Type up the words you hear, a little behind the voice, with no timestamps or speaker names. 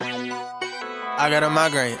I got a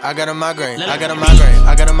migraine, I got a migraine, I got a migraine,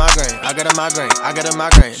 I got a migraine, I got a migraine, I got a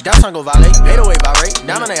migraine. Downtime go violate, 808 vibrate,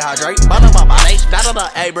 dominate hydrate,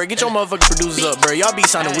 Hey, bro, get your motherfucking producers up, bro. Y'all be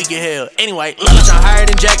sounding weak as hell. Anyway, bitch, I'm higher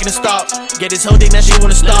than Jack in the stop. Get his whole dick, now she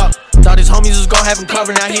wanna stop. Thought his homies was gon' have him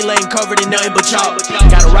covered, now he laying covered in nothing but chalk.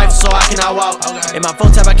 Got a rifle so I cannot walk. In my phone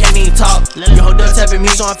tap, I can't even talk. Your hoe done tapping me,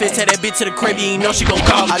 so I'm fit, take that bitch to the crib, you ain't know she gon'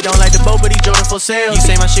 call. I don't like the boat, but he Jordan for sale. You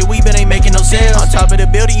say my shit weak, but ain't making no sales. On top of the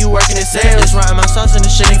building, you working in sales. Just riding my sauce and the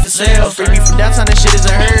shit ain't for sale. Freebie from downtown, that shit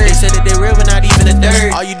isn't heard. They said that they real, but not even a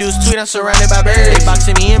third. All you do is tweet, I'm surrounded by birds. They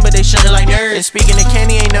boxing me in, but they shutting like nerds. And speaking of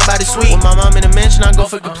candy, ain't nobody sweet. With my mom in the mansion, I go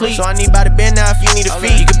for complete. So I need by the bed now if you need a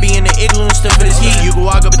feed. You could be in the igloo and stuff for this heat. You can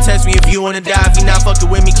walk up and text me if you wanna die. If you not fucking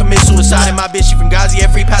with me, commit suicide. And my bitch, she from Gazi, yeah,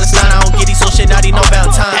 free Palestine. I don't get these so shit, not even no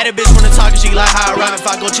Valentine. Had a bitch wanna talk and she like how I rhyme. If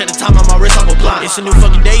I go check the time on my wrist, I go blind. It's a new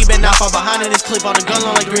fucking day, you better not fall behind. In this clip on the gun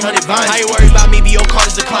long like 300 vines. How you worry about me, but your card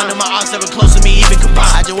is declining. My odds never close to me, even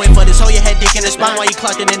combined. I just wait for this hoe, you had dick in the spine. While you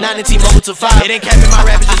clocked in at 9 and T-Mobile to 5. It ain't capping, my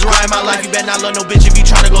rap is just riding my life. You better not love no bitch if you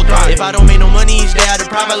tryna go thrive. If I don't make no money each day, I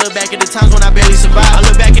deprive. I look back at the times when I barely survived. I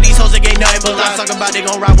look back at these hoes that ain't nothing but lies. Talking about they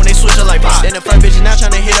gon' ride when they switch up like pop. Then the front bitch is not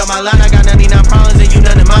tryna hit up my line. I got 99 problems and you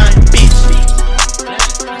none of mine, bitch.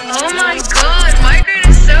 Oh my god.